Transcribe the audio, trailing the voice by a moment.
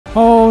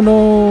Oh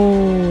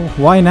no!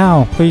 Why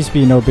now? Please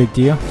be no big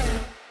deal.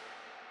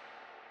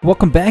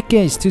 Welcome back,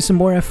 guys, to some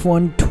more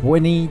F1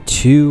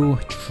 22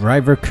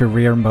 driver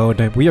career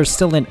mode. We are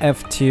still in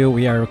F2.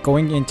 We are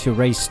going into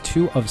race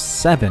 2 of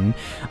 7.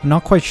 I'm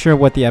not quite sure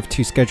what the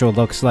F2 schedule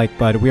looks like,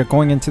 but we are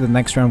going into the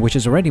next round, which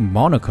is already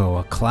Monaco,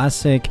 a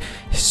classic,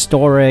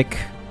 historic,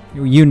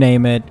 you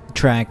name it,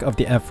 track of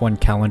the F1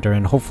 calendar,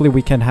 and hopefully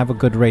we can have a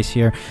good race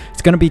here.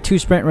 It's going to be 2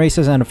 sprint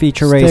races and a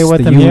feature race,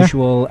 the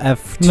usual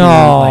F2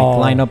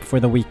 lineup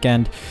for the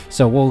weekend.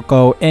 So we'll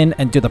go in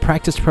and do the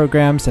practice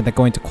programs and then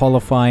go into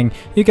qualifying.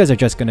 You guys are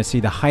just going to see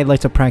the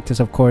highlights of practice,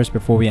 of course,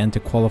 before we enter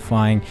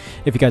qualifying.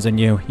 If you guys are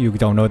new, you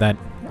don't know that.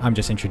 I'm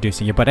just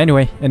introducing you. But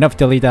anyway, enough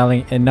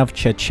dilly-dallying, enough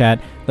chit-chat.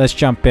 Let's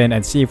jump in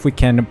and see if we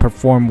can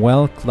perform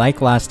well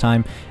like last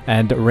time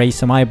and raise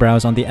some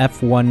eyebrows on the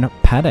F1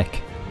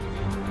 paddock.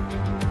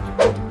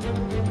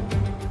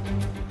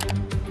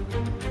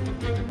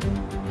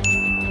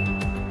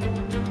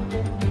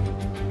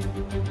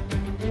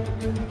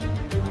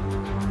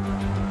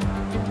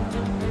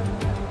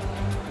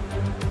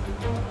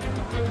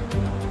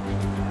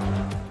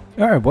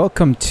 Alright,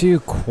 welcome to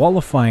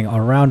qualifying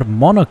around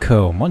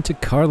Monaco, Monte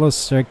Carlo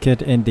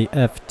circuit in the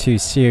F2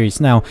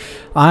 series. Now,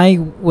 I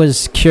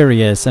was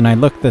curious and I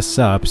looked this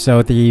up.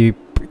 So the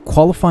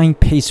qualifying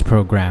pace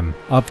program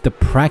of the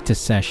practice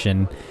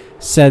session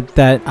said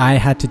that I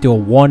had to do a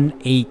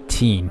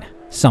 118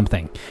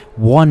 something.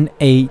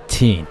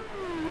 118.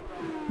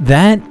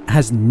 That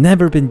has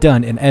never been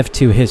done in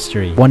F2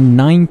 history.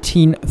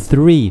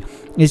 119.3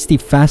 is the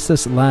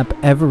fastest lap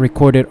ever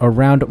recorded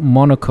around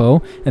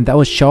Monaco, and that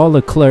was Charles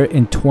Leclerc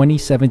in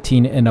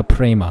 2017 in a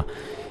Prema.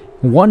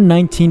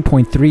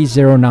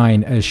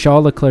 119.309 is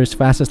Charles Leclerc's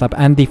fastest lap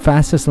and the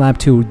fastest lap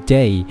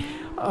today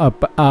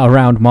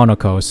around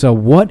Monaco. So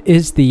what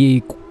is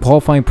the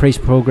qualifying pace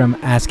program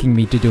asking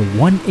me to do?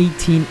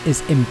 118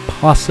 is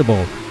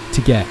impossible to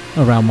get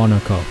around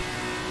Monaco.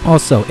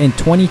 Also, in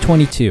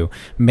 2022,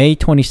 May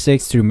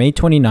 26th through May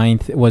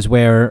 29th was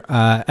where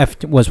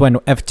when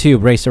F2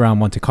 raced around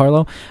Monte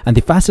Carlo, and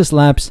the fastest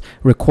laps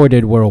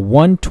recorded were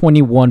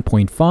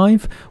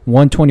 121.5,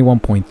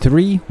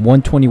 121.3,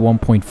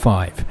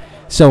 121.5.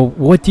 So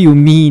what do you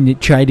mean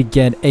try to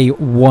get a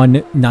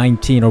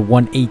 119 or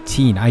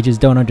 118? I just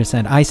don't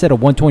understand. I said a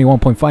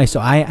 121.5, so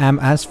I am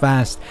as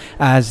fast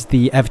as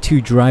the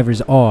F2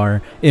 drivers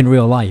are in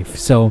real life.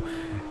 So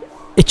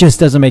it just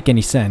doesn't make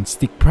any sense.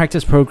 The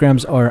practice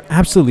programs are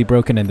absolutely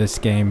broken in this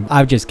game.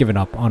 I've just given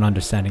up on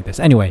understanding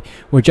this. Anyway,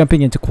 we're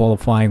jumping into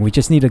qualifying. We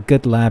just need a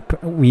good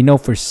lap. We know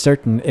for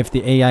certain if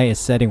the AI is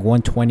setting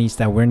 120s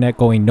that we're not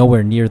going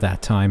nowhere near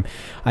that time.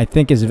 I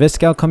think is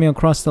Viscal coming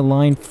across the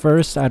line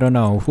first? I don't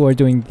know. Who are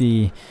doing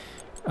the...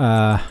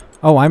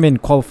 Oh, I'm in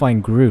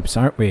qualifying groups,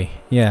 aren't we?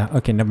 Yeah,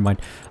 okay, never mind.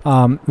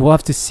 We'll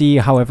have to see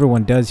how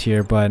everyone does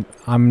here, but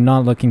I'm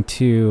not looking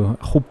too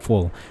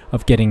hopeful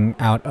of getting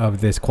out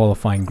of this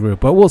qualifying group.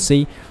 But we'll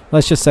see.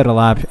 Let's just set a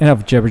lap.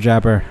 Enough jibber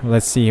jabber.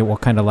 Let's see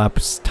what kind of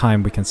laps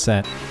time we can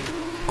set.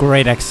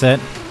 Great exit.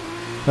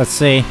 Let's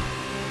see.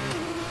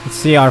 Let's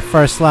see, our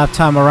first lap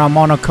time around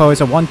Monaco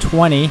is a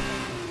 120.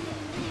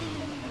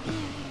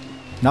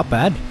 Not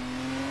bad.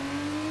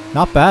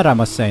 Not bad, I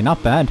must say.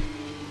 Not bad.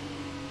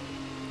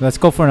 Let's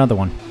go for another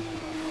one.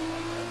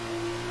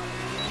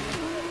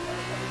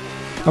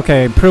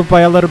 Okay, improved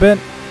by a little bit.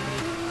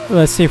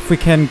 Let's see if we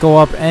can go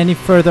up any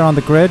further on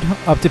the grid.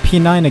 Up to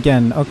P9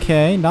 again.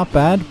 Okay, not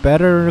bad.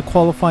 Better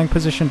qualifying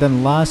position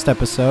than last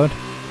episode.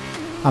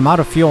 I'm out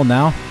of fuel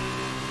now,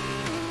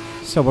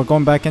 so we're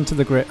going back into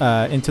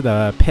the into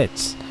the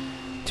pits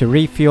to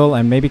refuel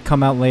and maybe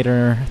come out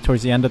later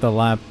towards the end of the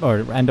lap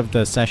or end of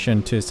the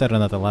session to set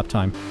another lap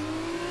time.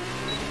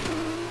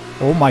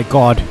 Oh my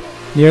god.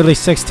 Nearly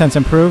 6/10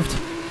 improved.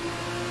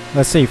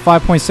 Let's see,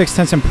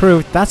 5.6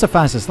 improved. That's the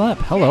fastest lap.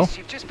 Hello. Yes,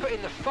 you've just put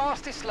in the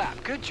fastest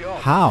lap. Good job.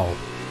 How?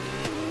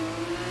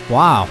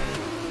 Wow.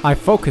 I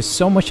focused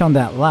so much on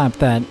that lap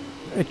that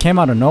it came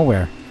out of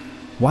nowhere.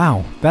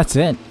 Wow, that's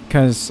it.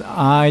 Because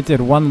I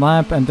did one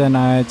lap and then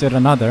I did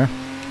another.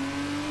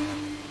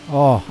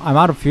 Oh, I'm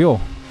out of fuel.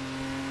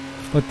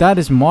 But that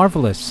is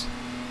marvelous.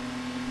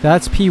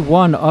 That's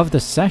P1 of the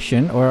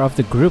session, or of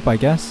the group, I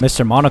guess.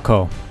 Mr.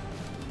 Monaco.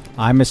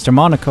 I'm Mr.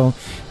 Monaco.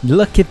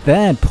 Look at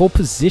that. Pole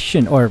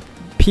position, or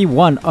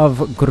P1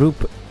 of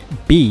Group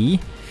B.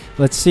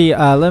 Let's see.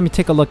 Let me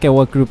take a look at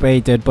what Group A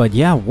did. But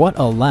yeah, what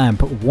a lap.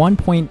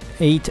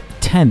 1.8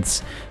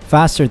 tenths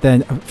faster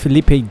than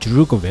Felipe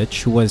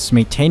Drugovich, who was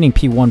maintaining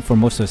P1 for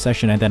most of the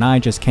session. And then I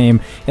just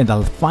came in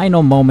the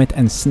final moment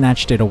and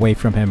snatched it away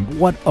from him.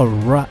 What a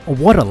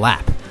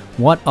lap.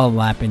 What a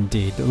lap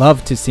indeed.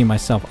 Love to see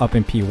myself up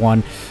in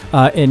P1.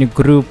 In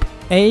Group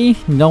A,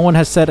 no one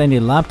has set any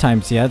lap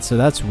times yet, so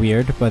that's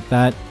weird, but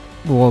that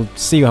we'll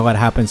see what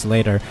happens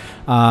later.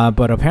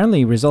 But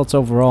apparently results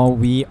overall,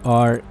 we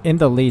are in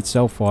the lead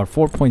so far.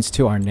 4 points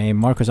to our name.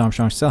 Marcus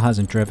Armstrong still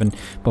hasn't driven,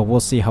 but we'll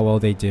see how well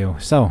they do.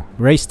 So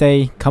race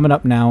day coming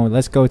up now.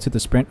 Let's go to the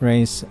sprint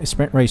race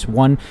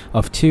 1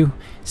 of 2,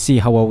 see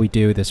how well we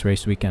do this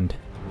race weekend.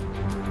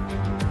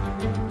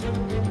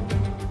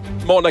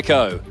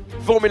 Monaco,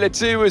 Formula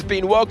 2 has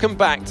been welcomed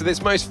back to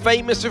this most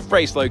famous of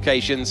race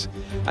locations,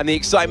 and the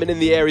excitement in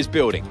the air is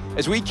building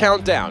as we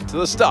count down to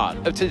the start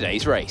of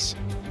today's race.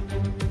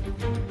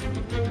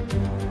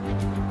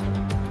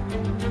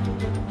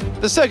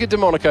 The Circuit de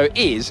Monaco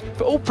is,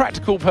 for all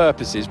practical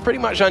purposes, pretty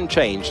much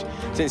unchanged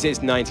since its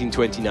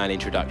 1929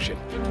 introduction.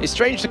 It's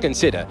strange to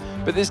consider,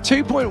 but this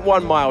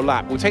 2.1 mile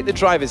lap will take the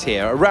drivers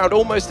here around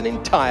almost an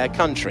entire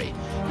country.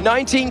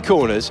 19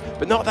 corners,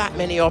 but not that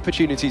many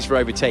opportunities for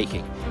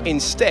overtaking.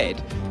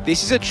 Instead,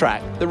 this is a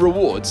track that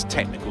rewards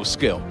technical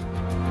skill.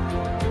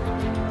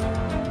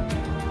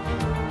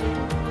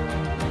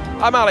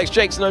 I'm Alex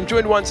Jakes, and I'm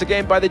joined once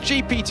again by the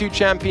GP2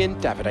 champion,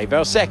 Davide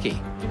Valsecchi.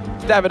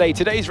 Davide,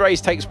 today's race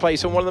takes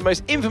place on one of the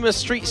most infamous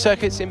street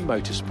circuits in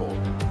motorsport.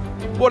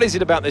 What is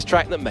it about this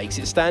track that makes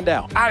it stand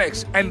out?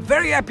 Alex, I'm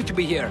very happy to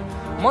be here.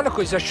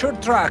 Monaco is a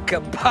short track,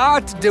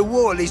 but the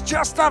wall is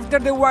just after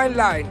the white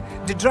line.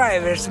 The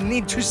drivers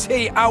need to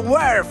stay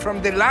aware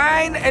from the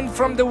line and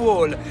from the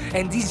wall.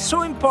 And this is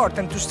so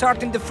important to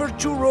start in the first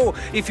two rows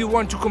if you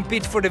want to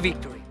compete for the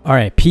victory. All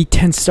right,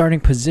 P10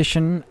 starting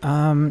position.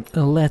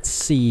 Let's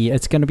see.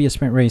 It's going to be a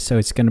sprint race, so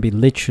it's going to be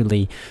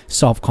literally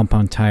soft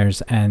compound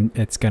tires, and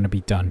it's going to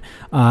be done.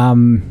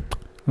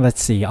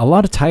 Let's see. A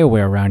lot of tire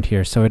wear around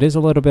here, so it is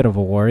a little bit of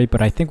a worry,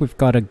 but I think we've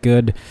got a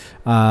good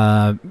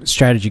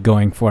strategy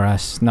going for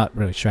us. Not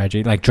really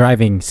strategy, like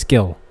driving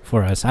skill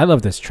for us. I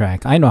love this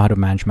track. I know how to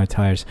manage my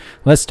tires.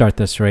 Let's start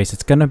this race.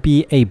 It's going to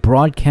be a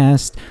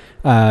broadcast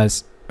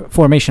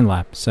formation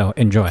lap, so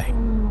enjoy.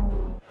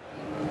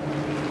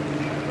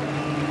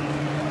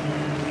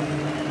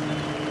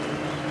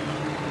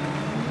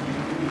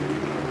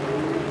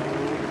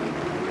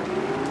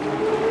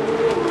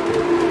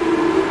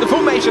 The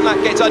formation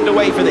lap gets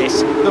underway for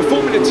this, the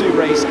Formula 2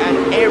 race,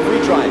 and every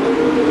driver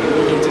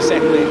looking to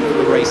settle in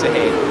for the race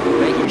ahead,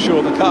 making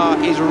sure the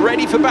car is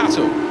ready for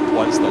battle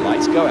once the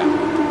lights go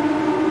out.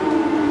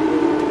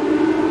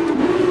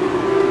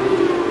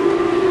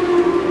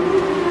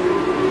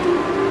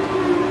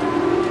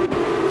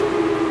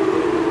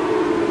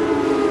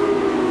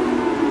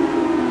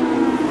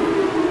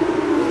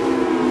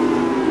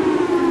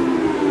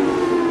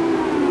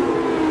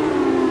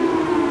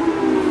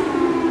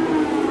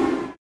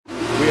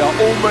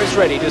 Almost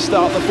ready to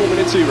start the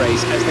Formula 2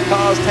 race as the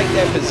cars take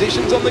their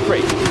positions on the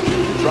grid,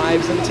 the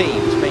drivers and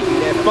teams making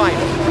their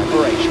final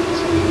preparations.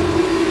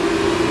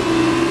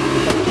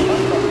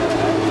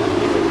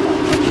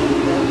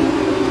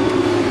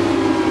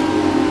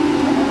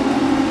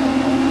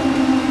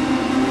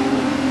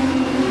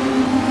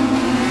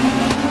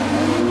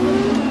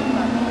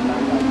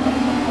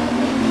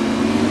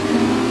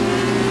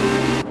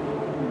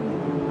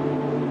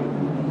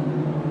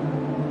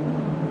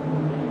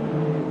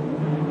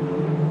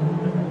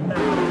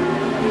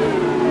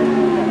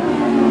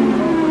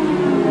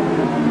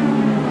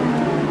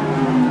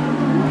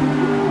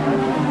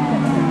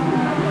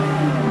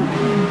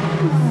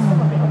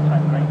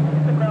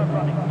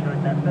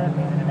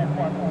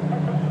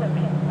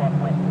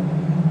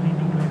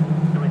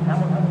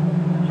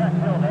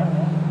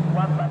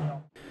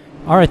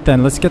 Alright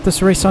then, let's get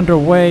this race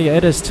underway.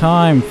 It is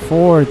time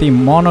for the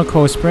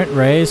Monaco sprint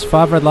race.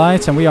 5 red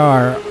lights, and we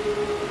are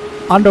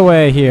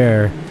underway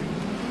here.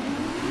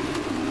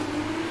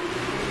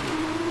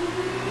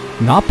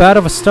 Not bad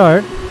of a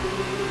start.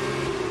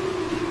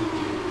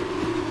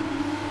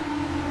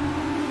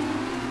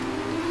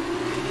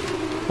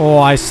 Oh,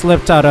 I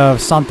slipped out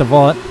of Santa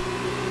Vault.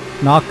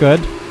 Not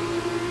good.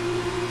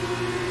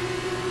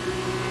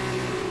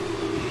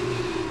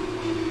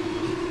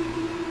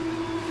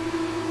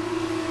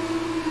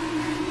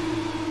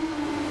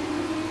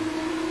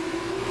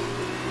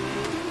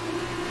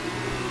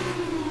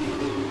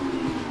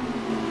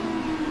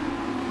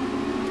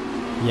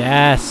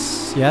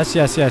 Yes. Yes,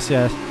 yes, yes,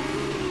 yes.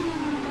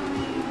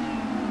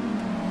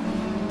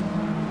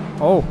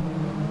 Oh.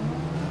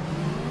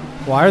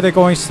 Why are they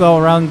going slow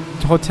around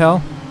the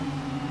hotel?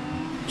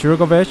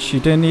 Djurgovic, you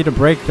didn't need a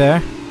break there.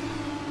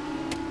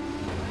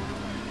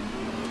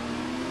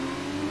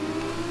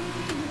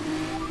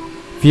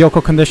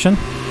 Vehicle condition?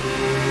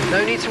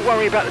 No need to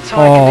worry about the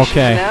tire conditions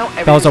okay.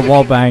 now. That was a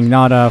wall bang,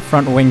 not a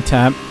front wing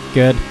tap.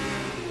 Good.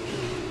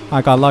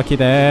 I got lucky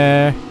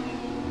there.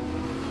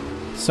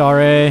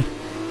 Sorry.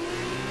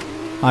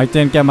 I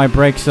didn't get my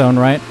brake zone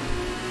right.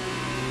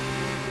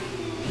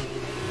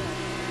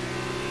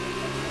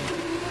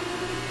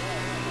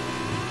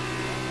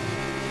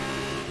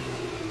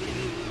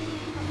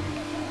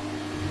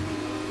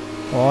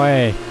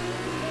 Oi.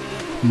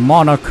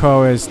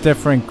 Monaco is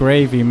different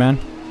gravy, man.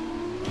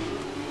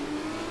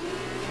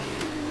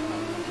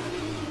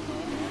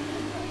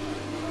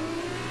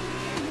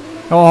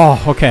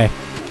 Oh, okay.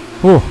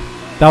 Whew.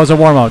 That was a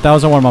warm-up. That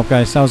was a warm-up,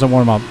 guys. That was a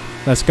warm-up.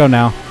 Let's go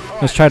now.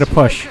 Let's try to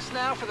push.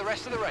 Now for the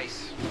rest of the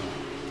race.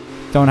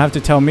 Don't have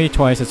to tell me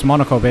twice. It's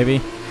Monaco,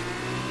 baby.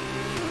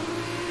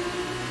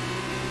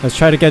 Let's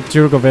try to get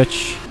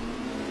Djurgovic.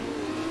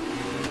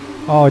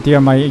 Oh dear,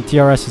 my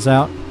DRS is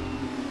out.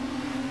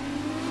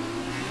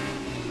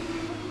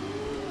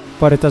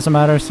 But it doesn't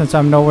matter since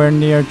I'm nowhere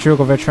near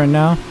Djurgovic right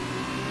now.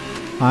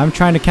 I'm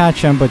trying to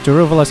catch him, but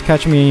Daruvala's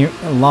catching me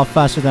a lot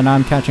faster than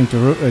I'm catching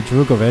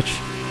Drugovic.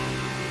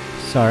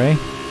 Sorry.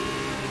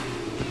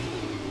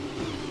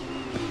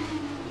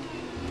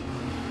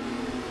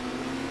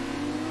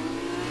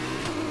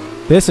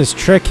 This is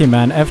tricky,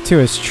 man. F2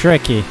 is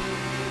tricky.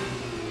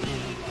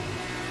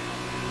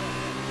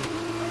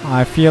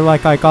 I feel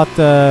like I got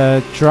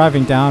the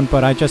driving down,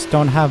 but I just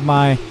don't have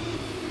my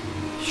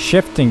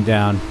shifting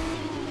down.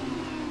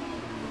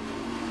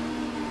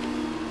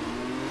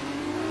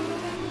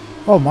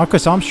 Oh,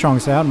 Marcus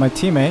Armstrong's out, my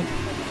teammate.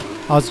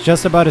 I was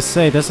just about to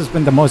say, this has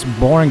been the most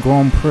boring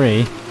Grand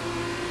Prix.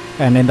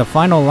 And in the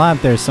final lap,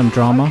 there's some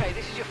drama. Okay,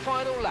 this is your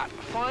final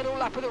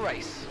lap of the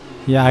race.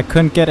 Yeah, I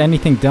couldn't get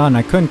anything done.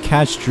 I couldn't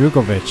catch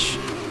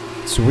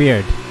Drugovic. It's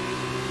weird.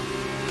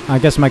 I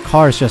guess my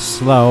car is just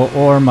slow,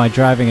 or my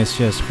driving is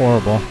just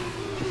horrible.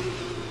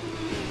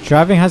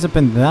 Driving hasn't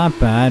been that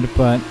bad,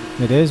 but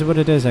it is what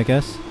it is, I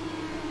guess.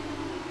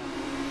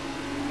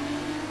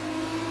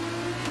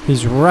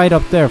 He's right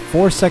up there,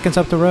 4 seconds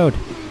up the road.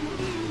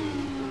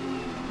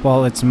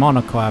 Well, it's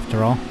Monaco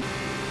after all.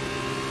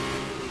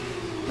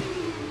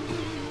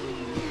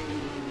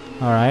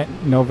 Alright,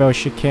 Novo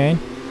chicane.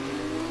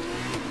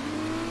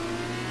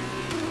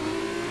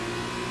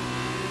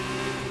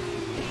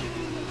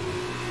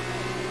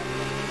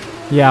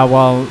 Yeah,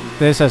 well,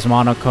 this is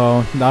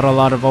Monaco. Not a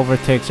lot of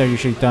overtakes are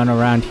usually done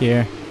around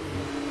here.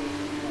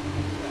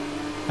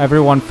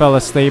 Everyone fell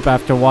asleep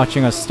after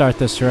watching us start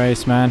this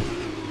race, man.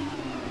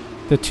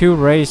 The 2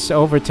 race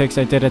overtakes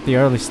I did at the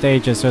early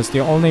stages was the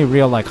only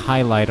real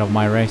highlight of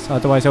my race.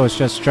 Otherwise I was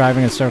just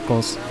driving in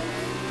circles.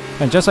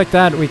 And just like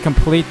that, we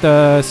complete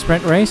the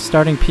sprint race,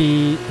 starting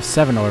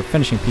P7 or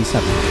finishing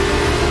P7.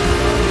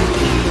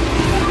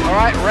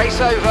 Alright, race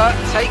over.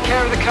 Take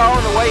care of the car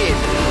on the way in.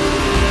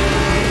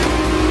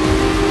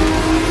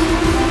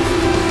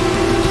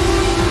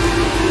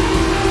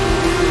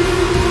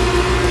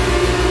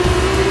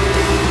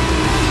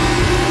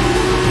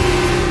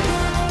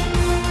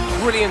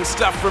 Brilliant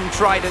stuff from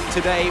Trident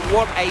today.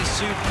 What a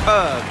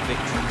superb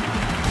victory.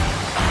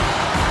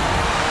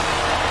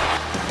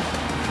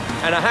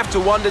 And I have to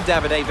wonder,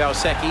 Davide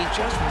Valsecchi,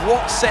 just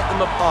what set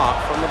them apart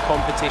from the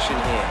competition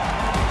here.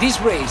 This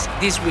race,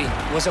 this win,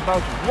 was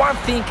about one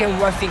thing and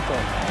one thing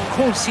only: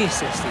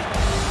 consistency.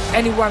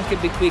 Anyone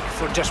can be quick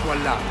for just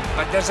one lap,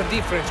 but there's a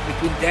difference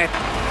between that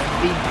and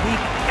being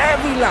quick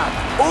every lap,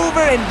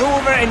 over and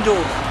over and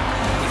over.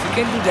 If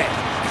you can do that,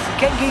 if you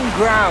can gain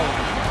ground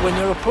when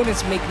your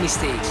opponents make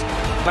mistakes,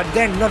 but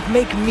then not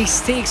make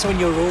mistakes on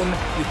your own,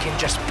 you can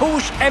just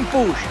push and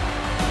push.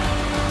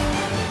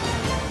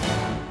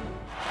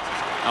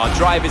 Our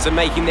drivers are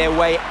making their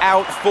way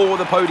out for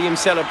the podium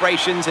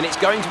celebrations, and it's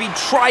going to be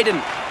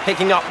Trident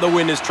picking up the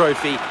winner's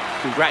trophy.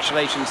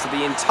 Congratulations to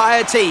the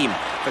entire team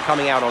for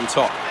coming out on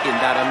top in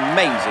that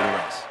amazing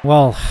race.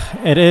 Well,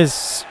 it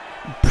is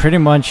pretty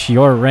much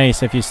your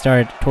race if you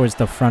start towards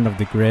the front of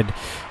the grid.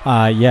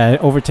 Yeah,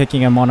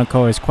 overtaking in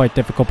Monaco is quite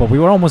difficult, but we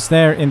were almost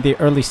there in the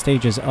early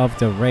stages of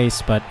the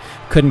race, but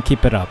couldn't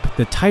keep it up.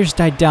 The tires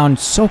died down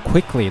so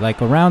quickly,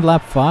 like around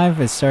lap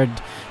 5 it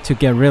started to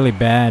get really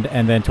bad,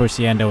 and then towards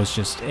the end it was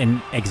just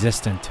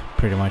inexistent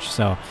pretty much.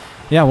 So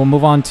yeah, we'll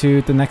move on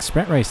to the next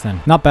sprint race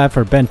then. Not bad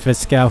for Ben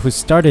Fiscal, who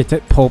started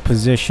at pole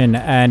position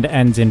and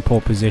ends in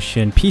pole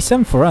position.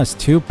 P7 for us,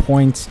 2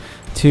 points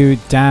to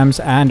Dams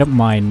and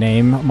my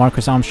name.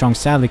 Marcus Armstrong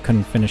sadly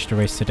couldn't finish the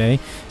race today.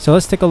 So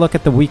let's take a look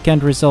at the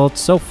weekend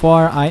results. So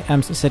far, I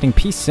am sitting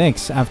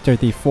P6 after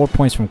the 4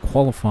 points from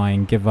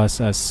qualifying give us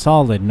a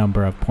solid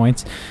number of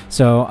points.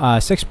 So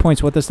 6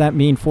 points, what does that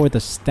mean for the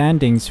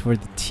standings for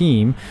the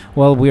team?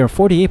 Well, we are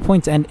 48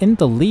 points and in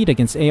the lead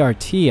against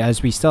ART,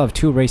 as we still have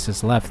 2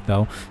 races left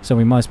though. So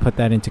we must put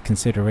that into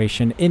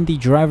consideration. In the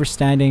driver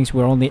standings,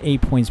 we're only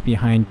 8 points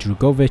behind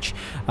Drugovic.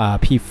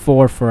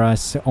 P4 for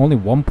us, only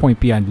 1 point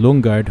behind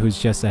Lung, who's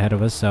just ahead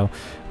of us. So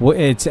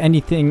it's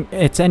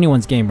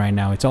anyone's game right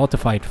now. It's all to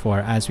fight for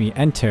as we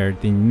enter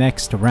the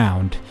next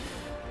round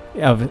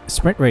of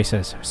sprint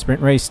races.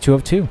 Sprint race 2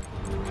 of 2.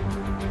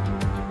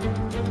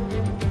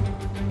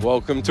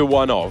 Welcome to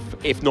one of,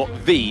 if not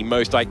the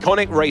most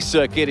iconic race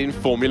circuit in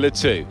Formula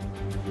 2.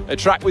 A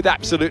track with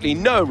absolutely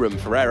no room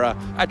for error,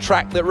 a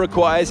track that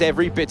requires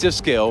every bit of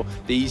skill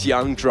these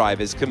young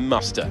drivers can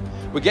muster.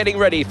 We're getting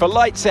ready for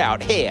lights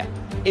out here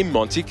in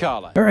Monte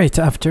Carlo. Alright,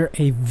 after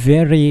a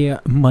very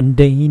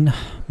mundane,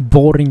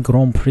 boring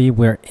Grand Prix,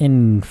 we're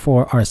in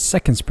for our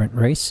second sprint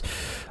race.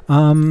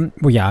 Well,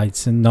 yeah,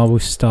 it's a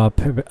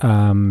no-stop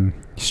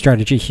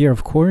strategy here,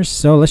 of course.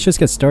 So let's just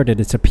get started.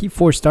 It's a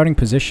P4 starting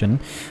position.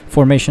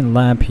 Formation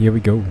lap, here we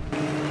go.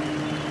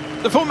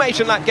 The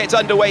formation lap gets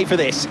underway for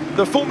this,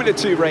 the Formula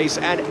 2 race,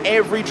 and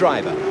every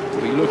driver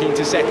will be looking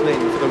to settle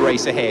in for the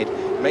race ahead,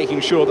 making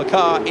sure the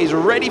car is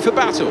ready for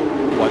battle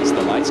once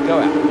the lights go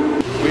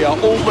out. We are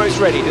almost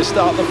ready to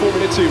start the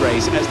Formula 2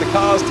 race as the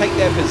cars take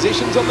their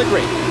positions on the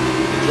grid,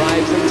 the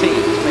drives and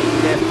teams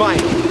making their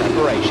final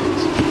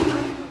preparations.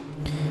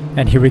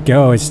 And here we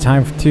go, it's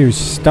time to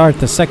start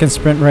the second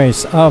sprint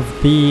race of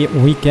the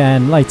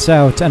weekend. Lights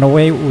out and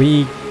away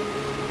we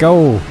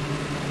go.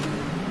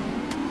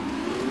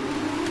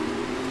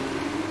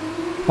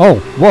 Oh,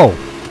 whoa.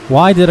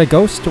 Why did I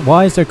ghost?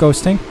 Why is there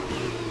ghosting?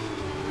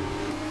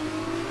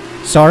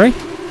 Sorry?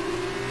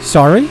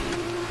 Sorry?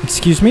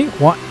 Excuse me?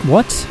 What?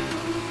 What?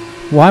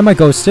 Why am I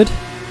ghosted?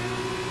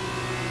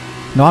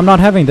 No, I'm not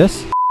having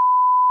this.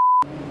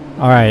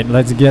 Alright,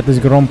 let's get this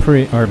Grand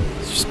Prix, or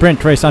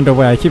sprint race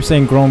underway. I keep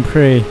saying Grand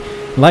Prix.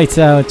 Lights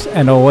out,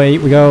 and away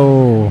we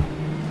go.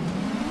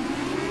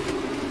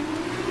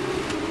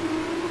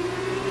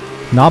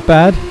 Not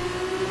bad.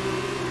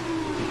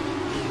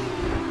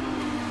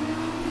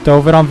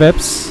 Dove it on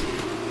Vips.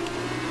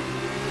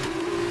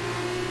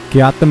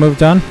 Got the move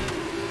done.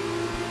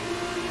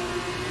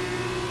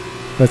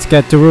 Let's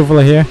get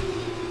Deruvla here.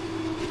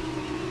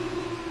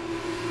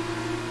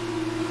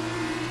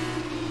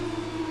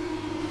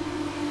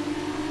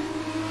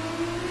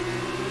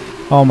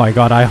 Oh my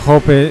god, I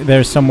hope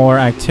there's some more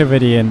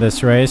activity in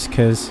this race,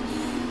 because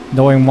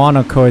knowing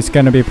Monaco is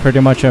going to be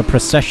pretty much a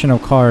procession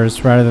of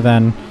cars rather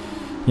than,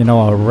 you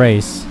know, a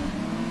race.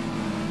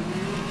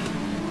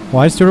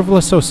 Why is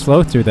Deruvla so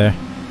slow through there?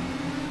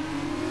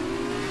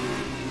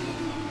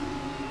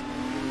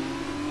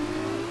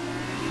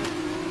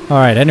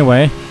 Alright,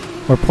 anyway,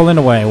 we're pulling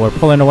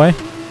away,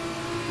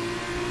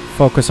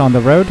 Focus on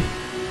the road.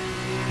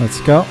 Let's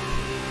go.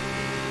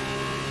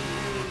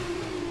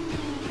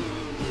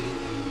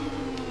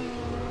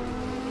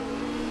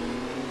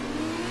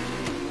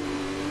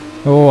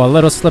 Oh, a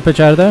little slippage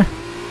out of there.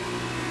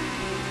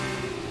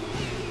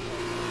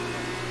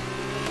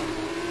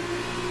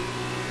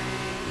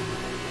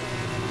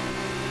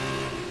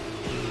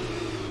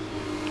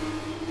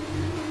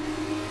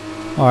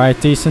 Alright,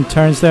 decent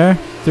turns there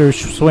through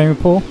swimming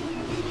pool.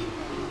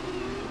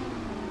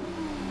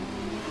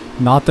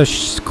 Not the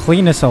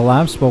cleanest of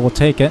laps, but we'll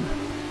take it.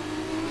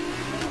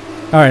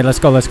 Alright, let's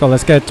go. Let's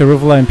get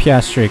Deruvla and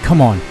Piastri. Come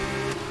on.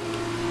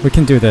 We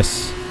can do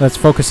this. Let's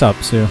focus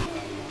up, Suh.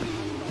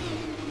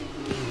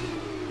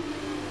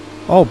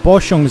 Oh,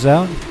 Boschung's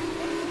out.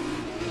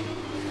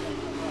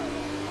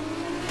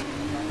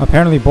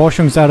 Apparently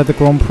Boschung's out of the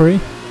Grand Prix.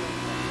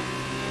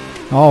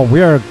 Oh,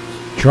 we are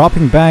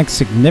dropping back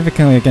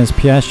significantly against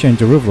Piastri and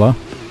Deruvla.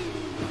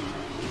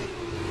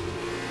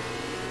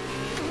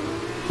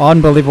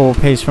 Unbelievable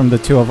pace from the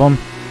two of them.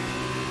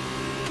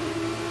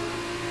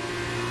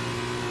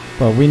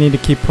 But we need to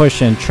keep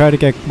pushing, try to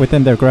get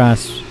within their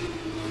grasp.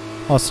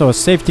 Also, a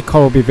safety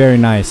car will be very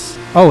nice.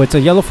 Oh, it's a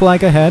yellow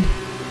flag ahead.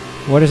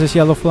 What does this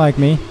yellow flag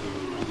mean?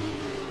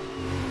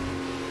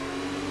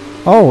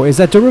 Oh, is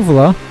that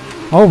Deruvla?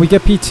 Oh, we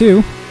get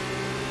P2.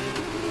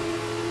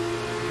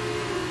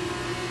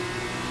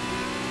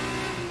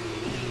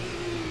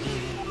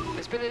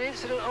 There's been an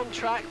incident on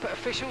track, but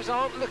officials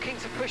aren't looking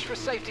to push for a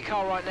safety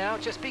car right now.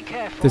 Just be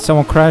careful. Did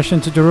someone crash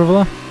into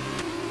Deruvla?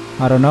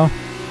 I don't know.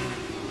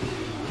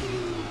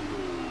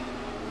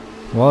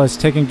 Well, it's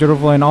taking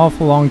Deruvla an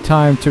awful long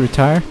time to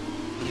retire.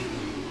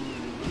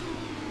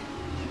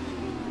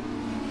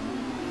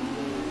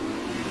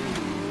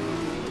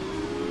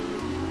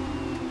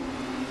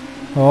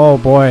 Oh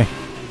boy.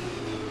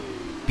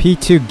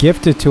 P2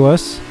 gifted to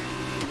us.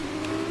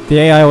 The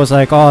AI was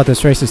like, oh,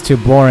 this race is too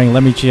boring.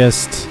 Let me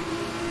just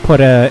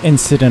put an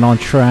incident on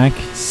track,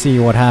 see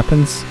what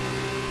happens.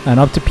 And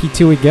up to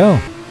P2 we go.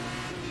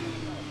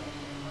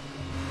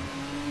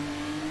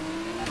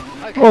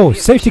 Okay, oh,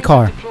 safety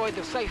car.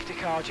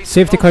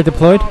 Safety car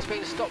deployed.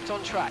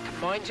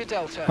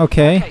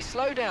 Okay.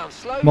 Slow down.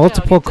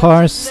 Multiple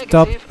cars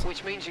stopped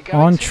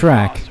on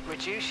track.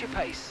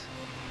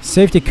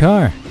 Safety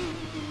car.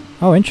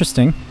 Oh,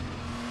 interesting.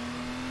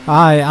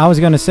 I was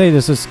gonna say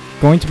this is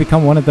going to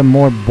become one of the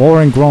more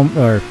boring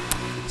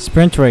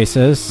sprint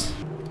races.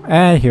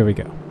 And here we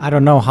go. I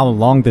don't know how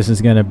long this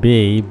is gonna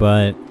be,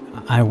 but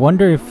I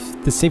wonder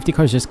if the safety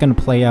car is just gonna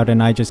play out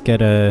and I just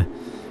get a,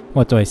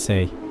 what do I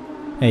say?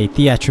 A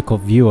theatrical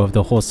view of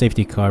the whole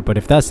safety car. But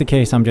if that's the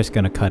case, I'm just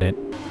gonna cut it.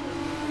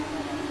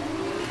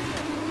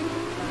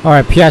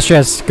 Alright, Piastri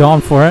has gone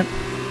for it.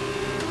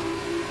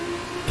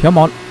 Come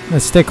on,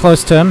 let's stay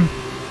close to him.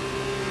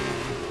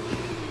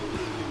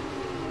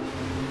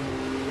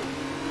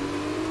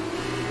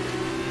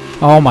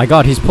 Oh my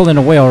god, he's pulling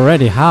away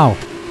already. How?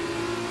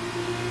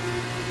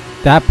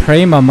 That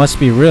Prema must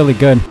be really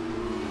good.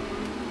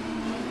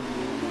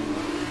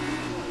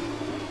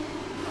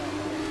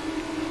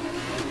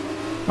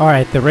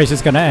 Alright, the race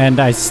is gonna end.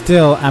 I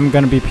still am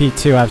gonna be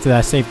P2 after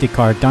that safety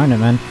car. Darn it,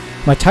 man.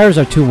 My tires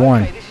are too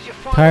worn.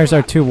 Tires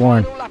are too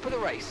worn.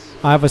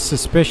 I have a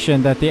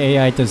suspicion that the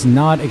AI does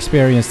not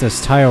experience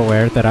this tire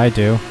wear that I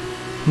do.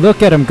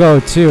 Look at him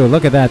go too.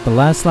 Look at that. The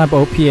last lap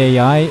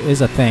OPAI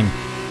is a thing.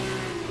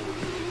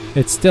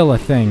 It's still a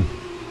thing.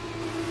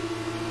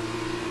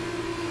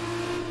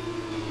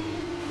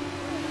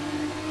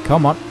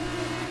 Come on.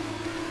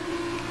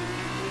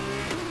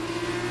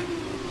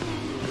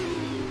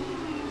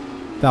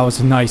 That was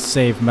a nice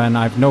save, man.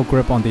 I have no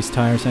grip on these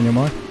tires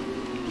anymore.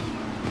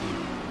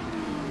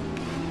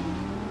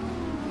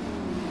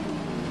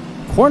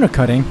 Corner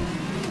cutting?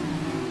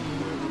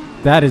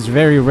 That is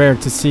very rare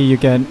to see you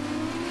get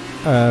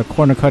a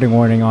corner cutting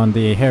warning on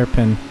the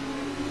hairpin.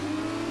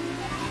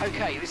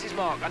 Okay, this is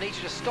Mark. I need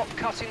you to stop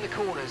cutting the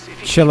corners. If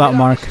you Chill out,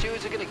 Mark. The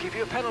stewards are going to give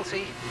you a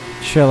penalty.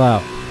 Chill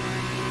out.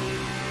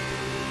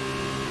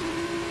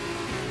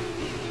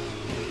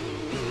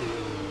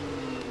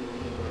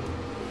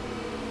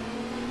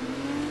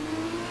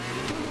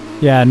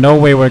 Yeah, no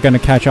way we're gonna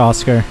catch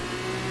Oscar.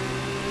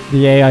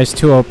 The AI is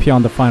too OP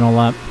on the final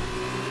lap.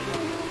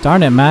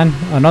 Darn it, man.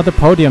 Another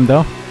podium,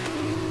 though.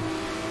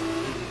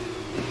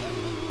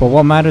 But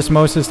what matters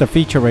most is the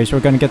feature race.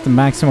 We're gonna get the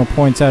maximum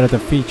points out of the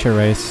feature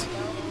race.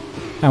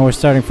 And we're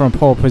starting from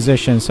pole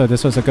position, so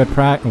this was a good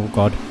practice. Oh,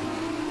 God.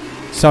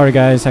 Sorry,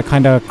 guys. I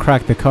kinda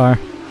cracked the car.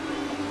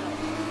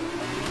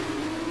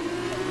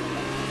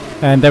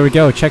 And there we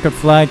go. Checkered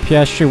flag.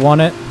 Piastri won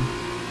it.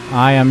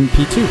 I am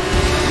P2.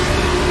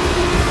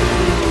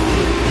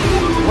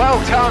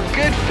 Well done,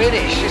 good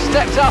finish. You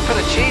stepped up and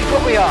achieved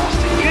what we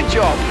asked. Good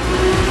job.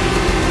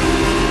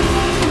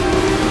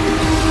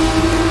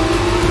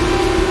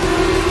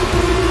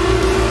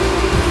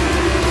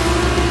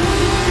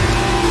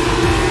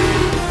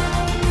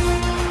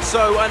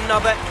 So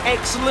another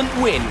excellent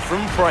win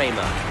from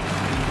Prema.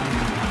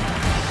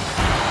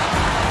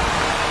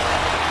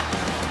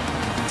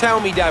 Tell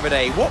me,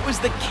 Davide, what was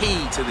the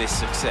key to this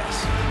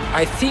success?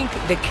 I think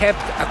they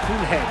kept a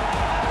cool head.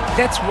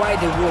 That's why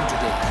they won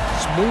today.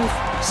 Smooth,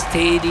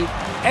 steady,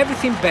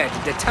 everything bad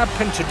that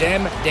happened to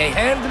them, they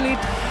handle it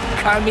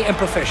calmly and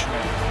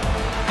professionally.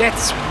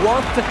 That's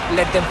what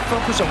let them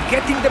focus on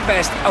getting the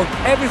best out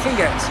of everything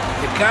else.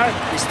 The car,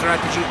 the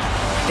strategy,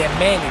 they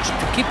managed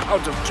to keep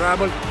out of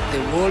trouble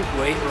the whole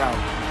way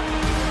around.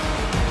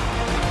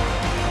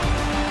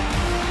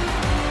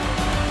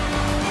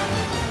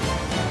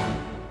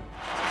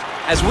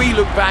 As we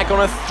look back on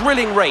a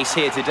thrilling race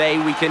here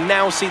today, we can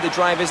now see the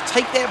drivers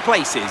take their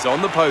places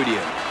on the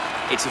podium.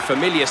 It's a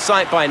familiar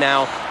sight by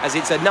now, as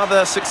it's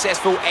another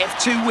successful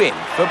F2 win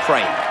for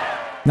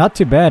Prema. Not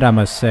too bad, I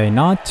must say.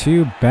 Not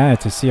too bad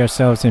to see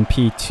ourselves in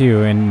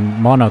P2 in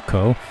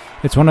Monaco.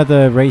 It's one of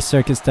the race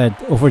circuits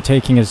that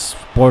overtaking is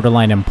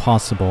borderline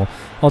impossible.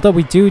 Although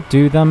we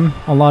do them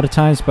a lot of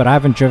times, but I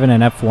haven't driven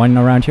an F1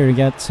 around here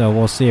yet, so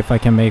we'll see if I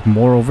can make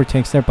more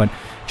overtakes there. But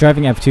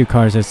driving F2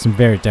 cars is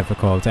very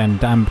difficult,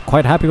 and I'm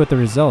quite happy with the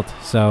result.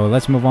 So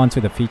let's move on to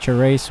the feature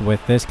race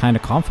with this kind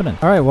of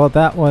confidence. Alright, well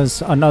that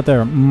was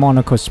another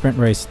Monaco sprint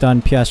race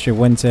done. Piastri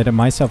wins it, and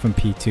myself in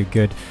P2,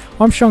 good.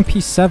 Armstrong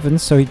P7,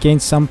 so he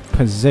gained some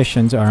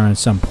positions or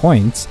some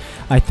points.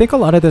 I think a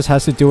lot of this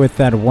has to do with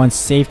that one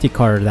safety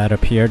car that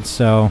appeared,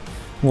 so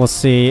we'll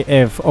see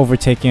if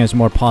overtaking is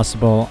more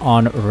possible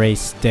on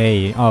race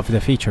day of the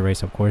feature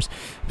race, of course.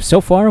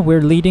 So far,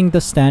 we're leading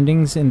the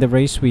standings in the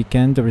race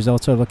weekend. The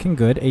results are looking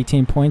good,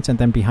 18 points, and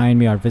then behind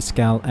me are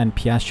Viscal and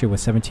Piastri with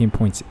 17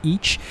 points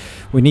each.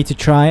 We need to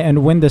try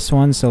and win this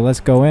one, so let's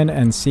go in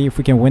and see if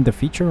we can win the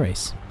feature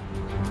race.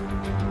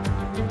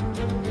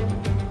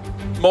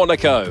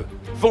 Monaco.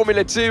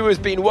 Formula 2 has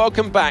been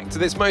welcomed back to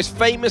this most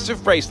famous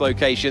of race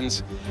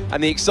locations,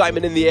 and the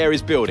excitement in the air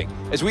is building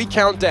as we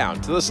count down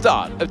to the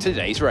start of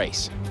today's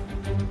race.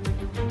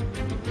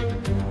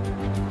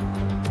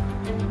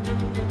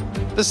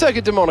 The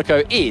Circuit de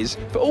Monaco is,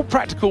 for all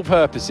practical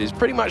purposes,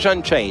 pretty much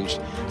unchanged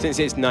since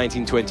its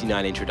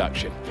 1929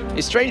 introduction.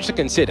 It's strange to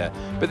consider,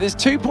 but this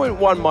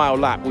 2.1 mile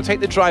lap will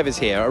take the drivers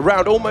here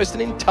around almost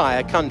an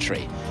entire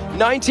country.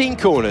 19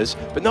 corners,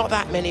 but not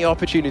that many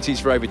opportunities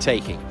for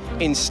overtaking.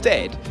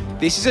 Instead,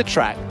 this is a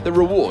track that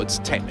rewards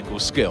technical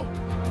skill.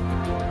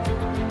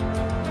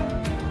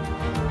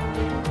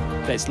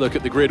 Let's look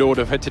at the grid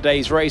order for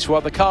today's race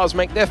while the cars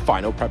make their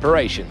final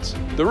preparations.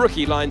 The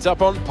rookie lines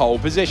up on pole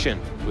position,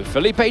 with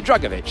Felipe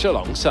Drugovich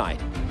alongside.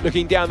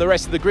 Looking down the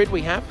rest of the grid,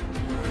 we have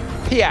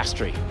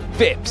Piastri,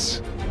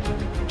 Vips,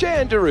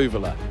 Jan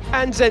Deruvala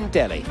and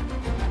Zendelli,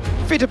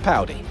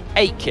 Fittipaldi,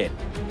 Aitken,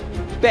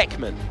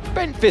 Beckman,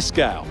 Bent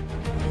Viscal,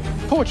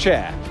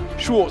 Pourchaire,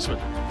 Schwartzman,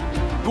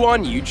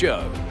 Guan Yu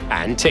Zhou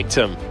and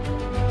Ticktum,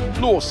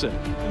 Lawson,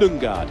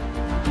 Lundgaard,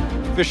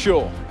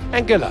 Verschoor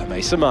and Guilherme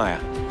Samaya,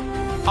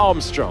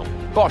 Armstrong,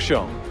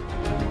 Boschong,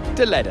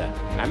 Deleda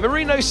and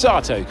Marino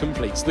Sato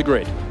completes the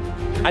grid.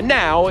 And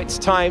now it's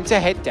time to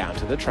head down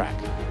to the track.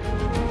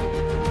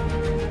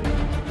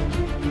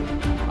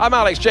 I'm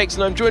Alex Jakes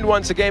and I'm joined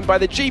once again by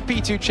the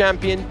GP2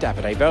 champion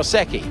Davide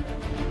Valsecchi.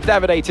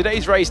 Davide,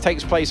 today's race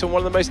takes place on one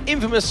of the most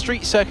infamous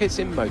street circuits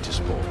in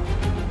motorsport.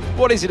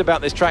 What is it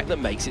about this track that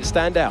makes it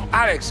stand out?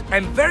 Alex,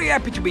 I'm very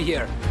happy to be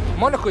here.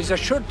 Monaco is a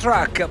short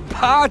track,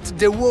 but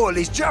the wall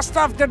is just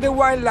after the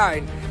white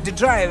line. The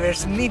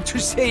drivers need to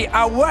stay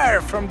aware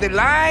from the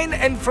line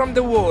and from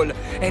the wall.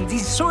 And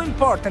this is so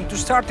important to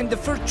start in the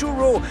first two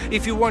rows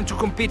if you want to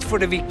compete for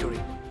the victory.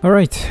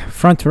 Alright,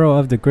 front row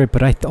of the grid,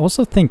 but I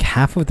also think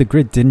half of the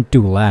grid didn't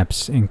do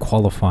laps in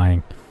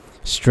qualifying.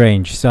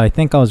 Strange. So I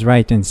think I was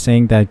right in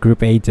saying that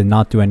Group A did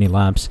not do any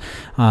laps.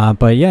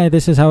 But yeah,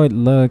 this is how it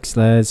looks.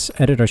 Let's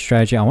edit our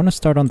strategy. I want to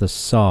start on the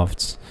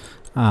softs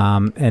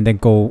and then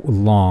go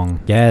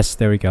long. Yes,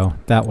 there we go.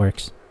 That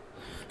works.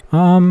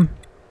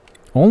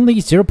 Only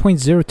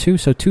 0.02,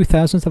 so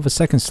 0.02 of a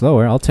second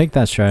slower. I'll take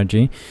that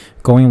strategy.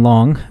 Going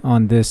long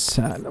on this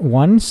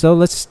one. So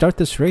let's start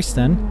this race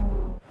then.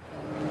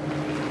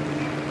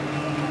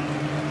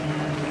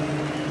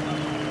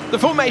 The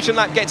formation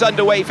lap gets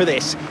underway for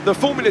this, the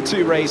Formula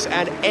 2 race,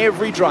 and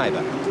every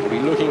driver will be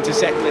looking to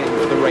settle in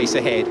for the race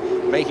ahead,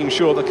 making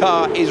sure the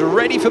car is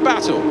ready for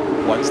battle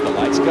once the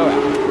lights go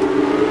out.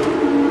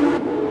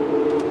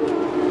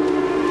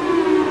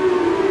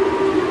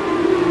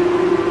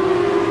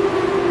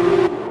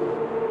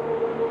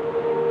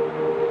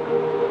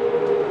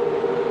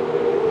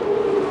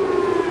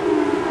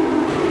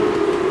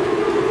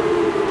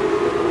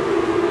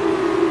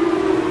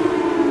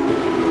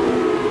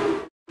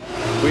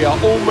 We are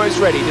almost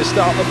ready to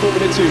start the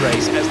Formula 2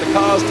 race as the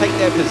cars take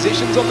their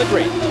positions on the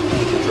grid,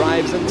 the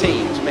drivers and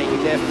teams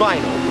making their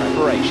final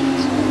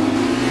preparations.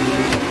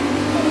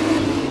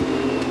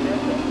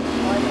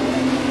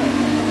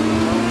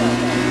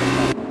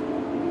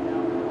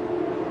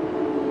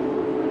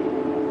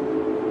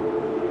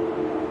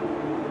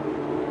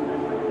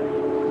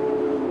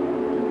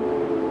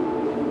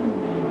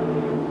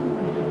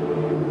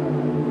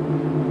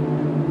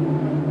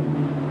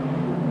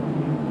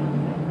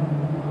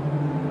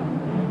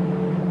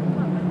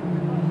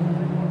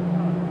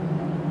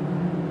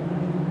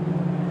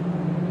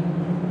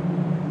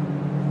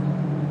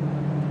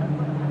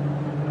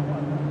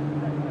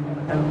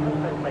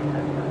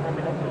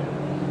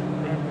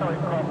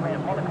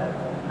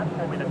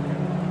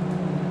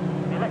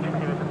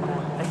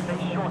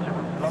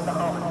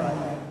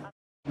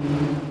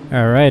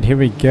 Alright, here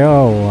we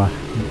go.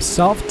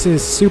 Soft to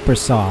super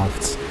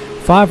soft.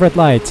 5 red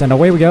lights and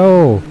away we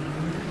go.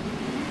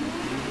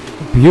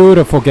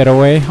 Beautiful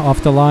getaway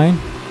off the line.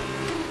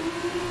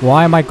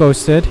 Why am I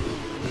ghosted?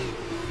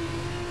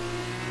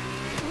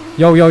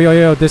 Yo, yo, yo,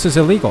 yo, this is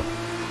illegal.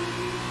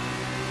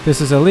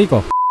 This is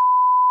illegal.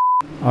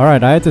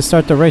 Alright, I had to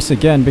start the race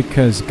again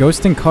because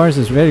ghosting cars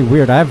is very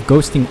weird. I have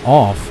ghosting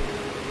off.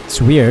 It's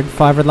weird.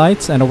 5 red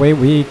lights and away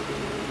we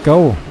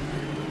go.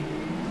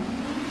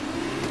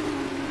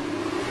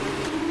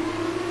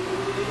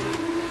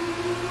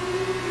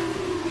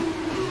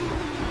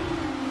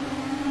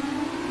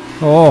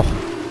 Oh.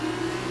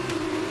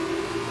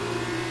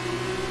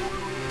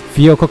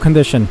 Vehicle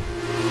condition.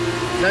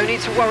 No need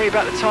to worry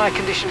about the tyre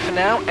condition for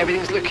now.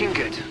 Everything's looking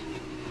good.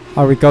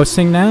 Are we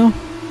ghosting now?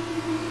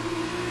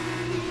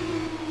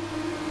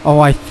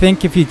 Oh, I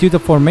think if you do the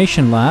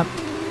formation lap,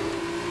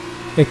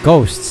 it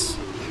ghosts.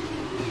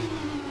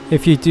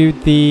 If you do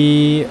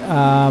the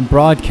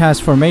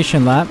broadcast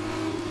formation lap,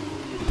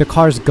 the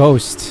cars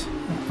ghost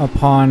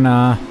upon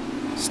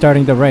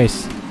starting the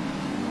race.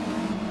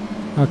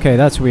 Okay,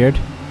 that's weird.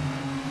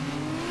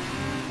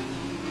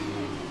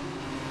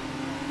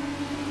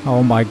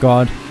 Oh my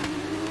god.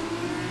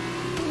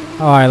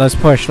 Alright, let's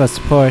push, let's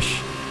push.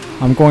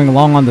 I'm going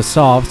long on the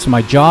soft, so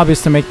my job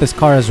is to make this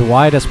car as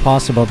wide as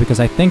possible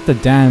because I think the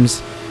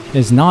dams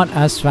is not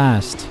as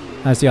fast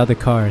as the other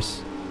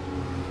cars.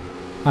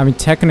 I mean,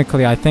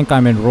 technically, I think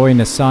I'm in Roy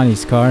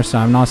Nissani's car, so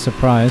I'm not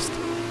surprised.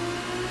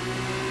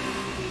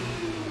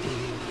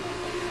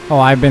 Oh,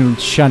 I've been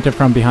shunted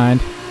from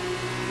behind.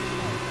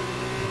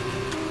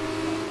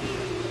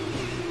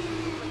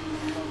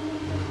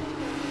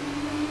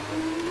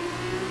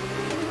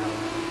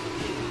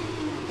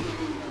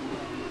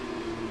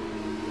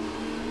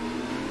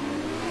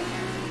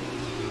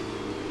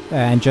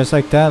 And just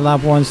like that,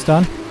 lap 1's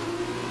done.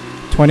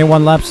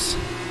 21 laps.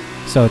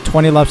 So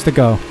 20 laps to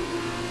go.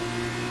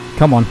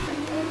 Come on.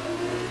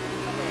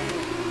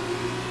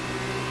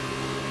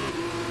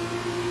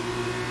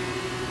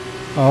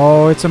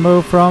 Oh, it's a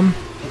move from...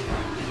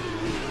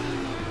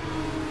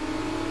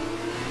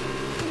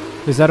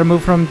 Is that a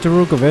move from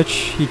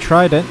Drugovic? He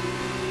tried it.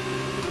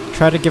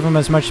 Try to give him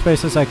as much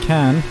space as I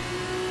can.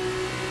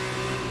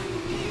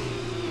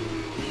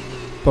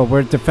 But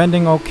we're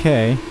defending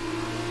okay.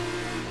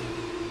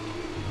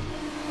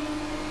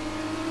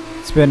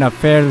 It's been a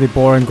fairly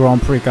boring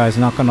Grand Prix, guys,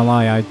 not gonna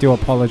lie. I do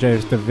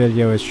apologize if the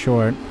video is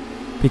short,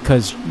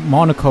 because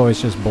Monaco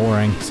is just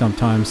boring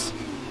sometimes.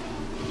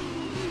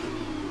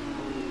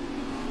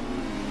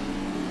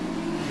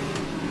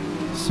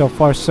 So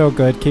far so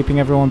good, keeping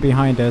everyone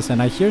behind us, and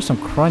I hear some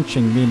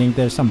crunching, meaning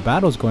there's some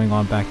battles going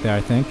on back there,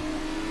 I think.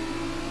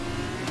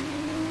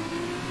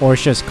 Or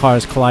it's just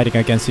cars colliding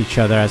against each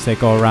other as they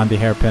go around the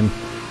hairpin.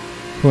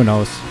 Who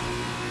knows?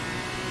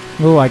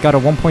 Ooh, I got a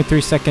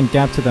 1.3 second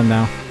gap to them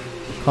now.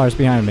 Cars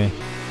behind me.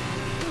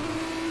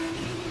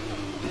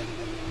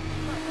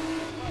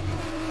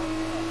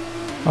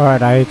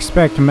 Alright, I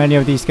expect many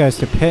of these guys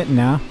to pit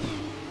now.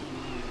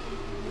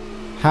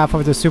 Half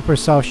of the Super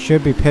Soft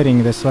should be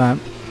pitting this lap.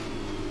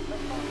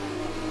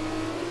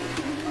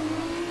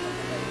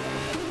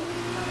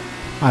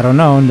 I don't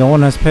know, no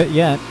one has pit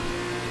yet.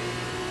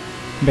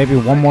 Maybe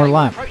one more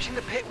lap. Approaching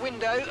the pit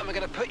window, and we're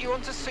going to put you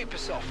onto Super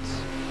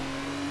Softs.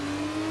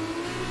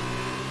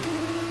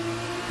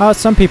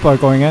 Some people are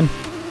going in.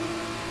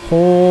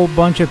 Whole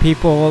bunch of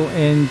people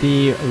in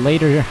the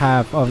later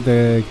half of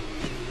the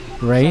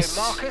race.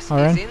 So Marcus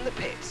are is in. in the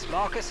pits.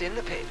 Marcus in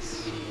the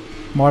pits.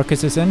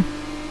 Marcus is in.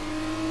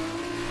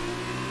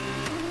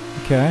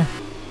 Okay.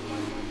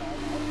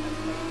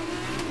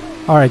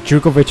 Alright,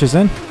 Drugovic is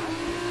in.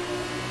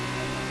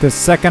 The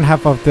second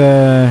half of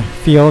the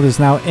field is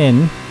now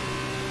in.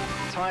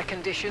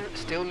 condition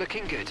still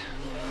looking good.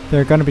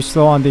 They're going to be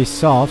slow on these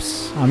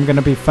softs. I'm going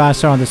to be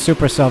faster on the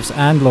super softs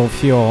and low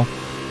fuel.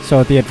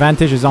 So the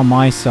advantage is on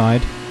my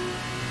side.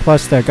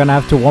 Plus they're going to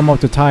have to warm up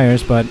the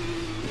tires, but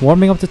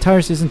warming up the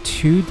tires isn't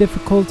too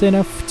difficult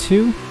enough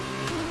to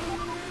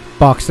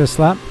box this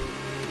lap.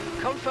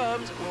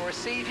 Confirmed, we'll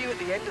receive you at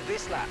the end of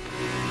this lap.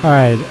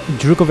 Alright,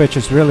 Drugovic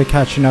is really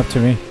catching up to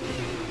me.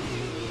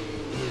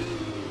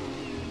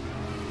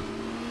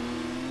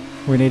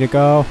 We need to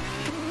go.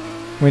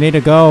 We need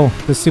to go.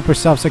 The super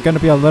softs are going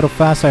to be a little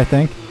fast, I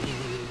think.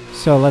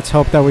 So let's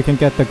hope that we can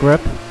get the grip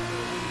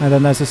and the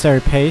necessary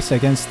pace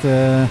against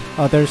the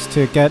others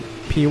to get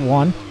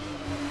P1.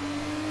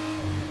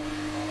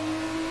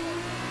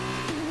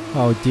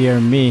 Oh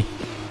dear me.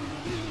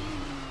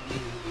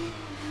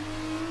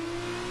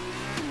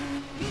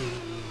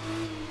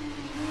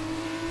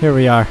 Here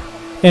we are.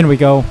 In we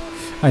go.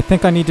 I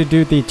think I need to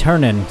do the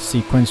turn-in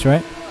sequence,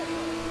 right?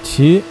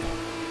 2,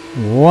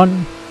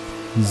 1,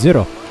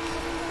 0.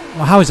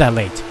 Well, how is that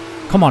late?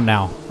 Come on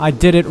now. I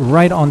did it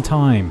right on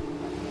time.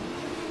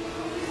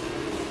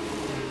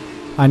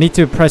 I need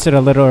to press it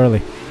a little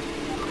early.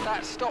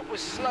 That stop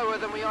was slower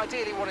than we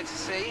ideally wanted to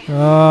see.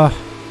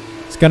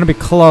 It's gonna be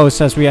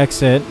close as we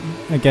exit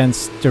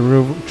against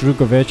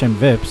Drugovic and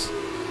Vips.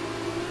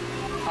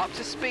 Up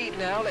to speed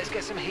now. Let's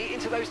get some heat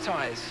into those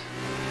tyres.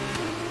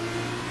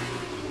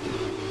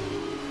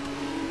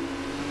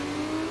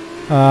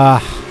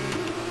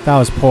 That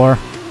was poor.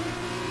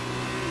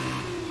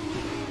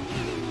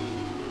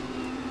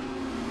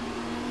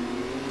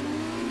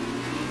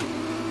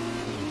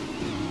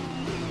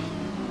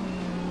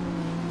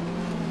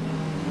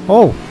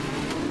 Oh!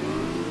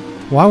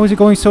 Why was it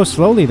going so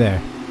slowly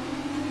there?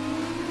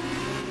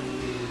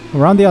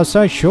 Around the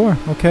outside, sure,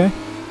 okay.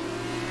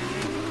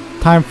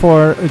 Time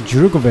for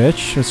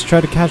Drugovic. Let's try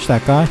to catch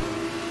that guy.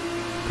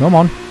 Come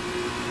on.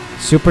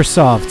 Super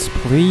softs,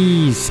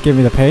 please give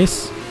me the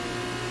pace.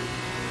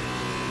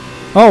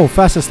 Oh,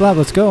 fastest lap,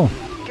 let's go.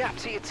 Gap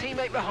to your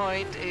teammate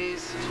behind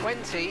is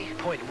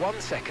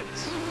 20.1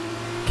 seconds.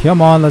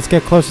 Come on, let's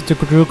get closer to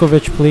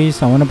Drugovic,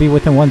 please. I want to be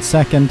within 1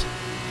 second.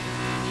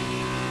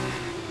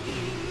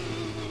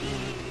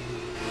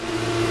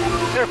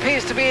 There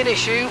appears to be an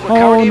issue. We're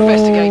currently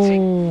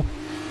investigating.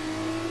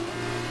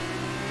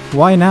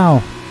 Why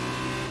now?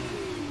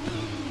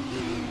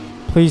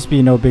 Please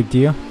be no big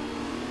deal.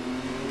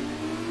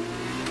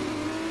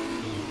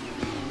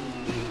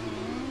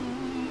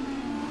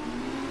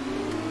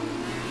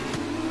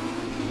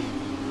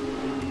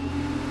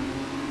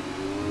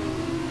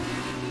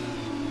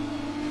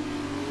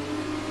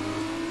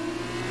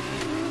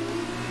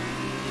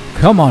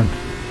 Come on.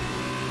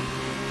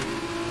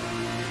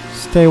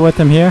 Stay with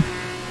him here.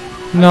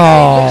 No.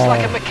 Okay, looks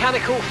like a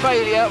mechanical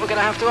failure. We're going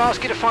to have to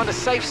ask you to find a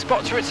safe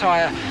spot to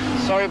retire.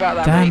 Sorry about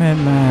that, Damn mate.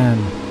 it, man.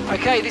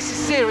 Okay, this is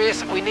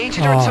serious. We need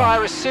you to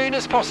retire as soon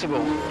as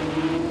possible.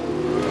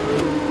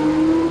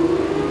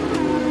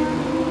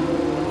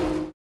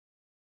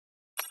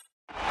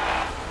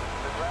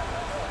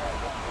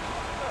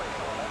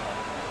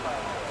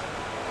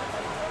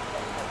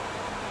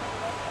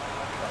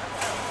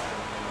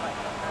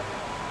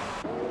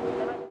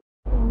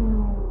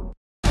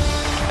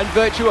 And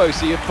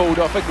Virtuosi have pulled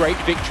off a great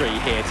victory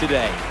here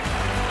today.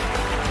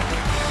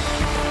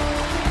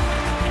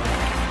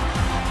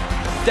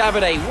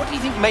 Davide, what do you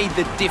think made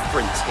the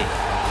difference here?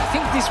 I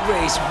think this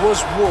race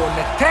was won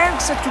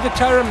thanks to the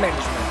tire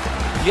management.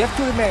 You have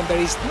to remember,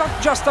 it's not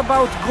just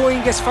about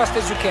going as fast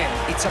as you can.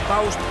 It's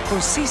about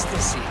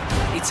consistency.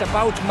 It's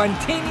about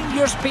maintaining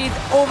your speed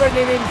over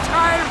an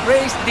entire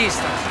race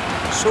distance.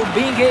 So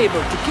being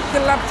able to keep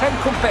the lap time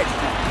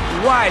competitive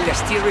while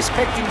still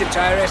respecting the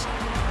tires,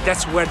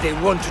 that's where they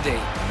won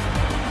today.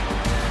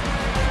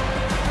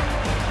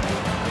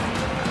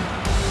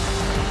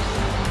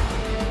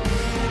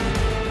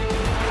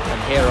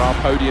 And here are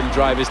podium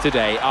drivers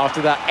today.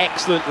 After that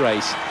excellent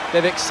race,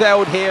 they've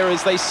excelled here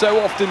as they so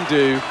often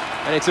do,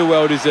 and it's a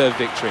well-deserved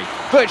victory.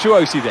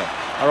 Virtuosi then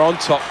are on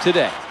top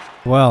today.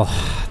 Well,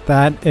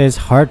 that is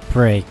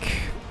heartbreak.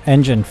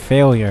 Engine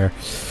failure.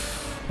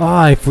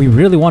 If we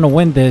really want to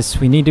win this,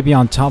 we need to be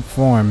on top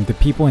form. The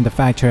people in the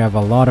factory have a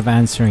lot of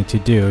answering to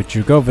do.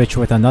 Drugovic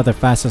with another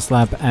fastest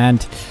lap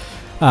and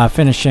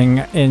finishing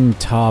in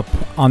top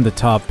on the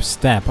top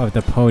step of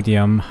the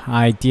podium.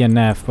 I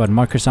DNF, but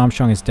Marcus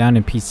Armstrong is down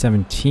in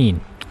P17.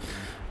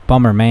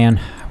 Bummer,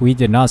 man. We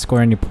did not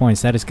score any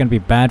points. That is going to be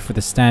bad for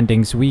the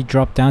standings. We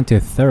dropped down to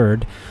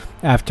 3rd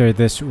after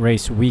this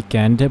race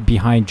weekend,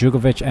 behind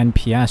Drugovic and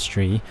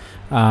Piastri.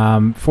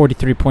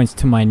 43 points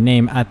to my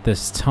name at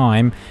this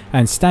time,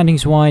 and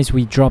standings wise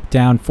we dropped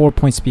down 4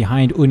 points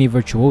behind Uni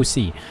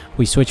Virtuosi.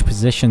 We switched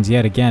positions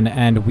yet again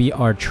and we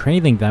are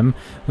trailing them,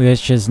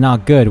 which is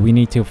not good. We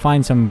need to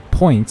find some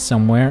points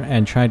somewhere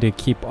and try to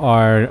keep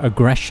our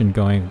aggression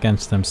going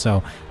against them.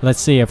 So let's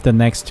see if the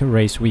next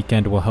race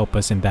weekend will help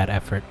us in that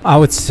effort. I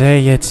would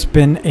say it's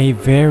been a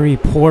very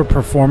poor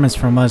performance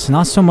from us,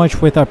 not so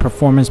much with our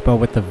performance but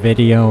with the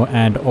video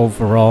and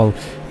overall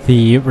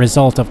the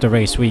result of the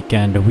race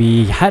weekend.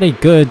 We had a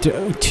good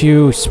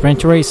 2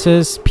 sprint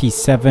races,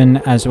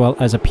 P7 as well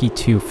as a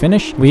P2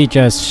 finish. We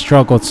just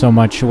struggled so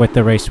much with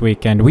the race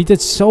weekend. We did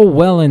so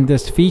well in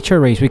this feature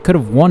race. We could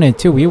have won it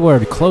too. We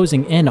were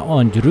closing in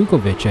on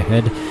Drugovic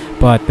ahead,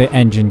 but the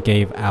engine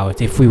gave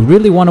out. If we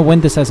really want to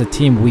win this as a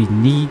team, we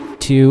need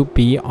to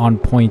be on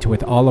point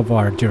with all of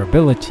our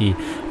durability,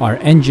 our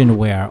engine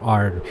wear,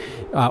 our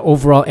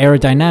overall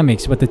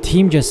aerodynamics. But the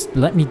team just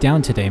let me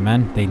down today,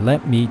 man. They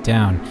let me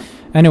down.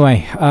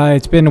 Anyway,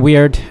 it's been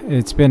weird.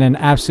 It's been an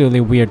absolutely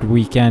weird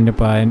weekend,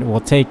 but we'll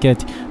take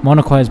it.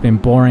 Monaco has been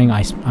boring.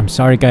 I'm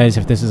sorry, guys,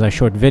 if this is a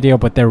short video,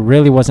 but there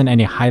really wasn't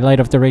any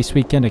highlight of the race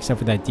weekend except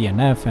for that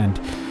DNF and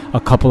a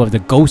couple of the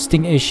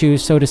ghosting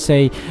issues, so to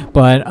say.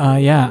 But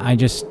yeah, I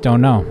just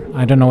don't know.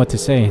 I don't know what to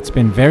say. It's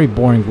been a very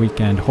boring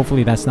weekend.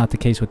 Hopefully that's not the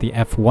case with the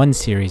F1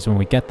 series when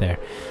we get there.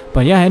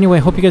 But yeah, anyway,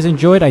 hope you guys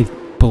enjoyed. I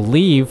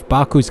believe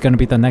Baku is going to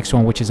be the next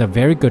one, which is a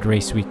very good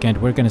race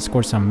weekend. We're going to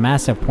score some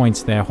massive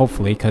points there,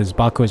 hopefully, because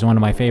Baku is one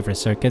of my favorite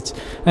circuits,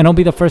 and it'll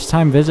be the first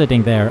time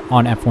visiting there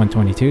on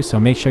F122, so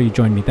make sure you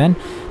join me then.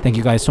 Thank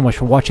you guys so much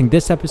for watching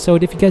this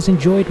episode. If you guys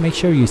enjoyed, make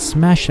sure you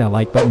smash that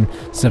like button,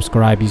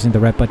 subscribe using the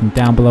red button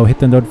down below, hit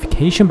the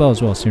notification bell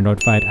as well so you're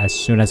notified as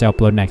soon as I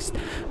upload next.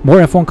 More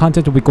F1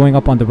 content will be going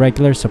up on the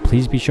regular, so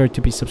please be sure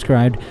to be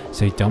subscribed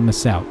so you don't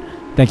miss out.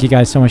 Thank you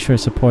guys so much for your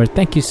support.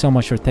 Thank you so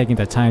much for taking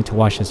the time to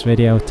watch this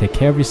video. Take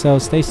care of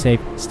yourselves, stay safe,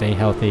 stay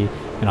healthy,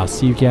 and I'll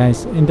see you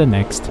guys in the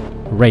next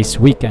race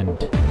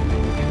weekend.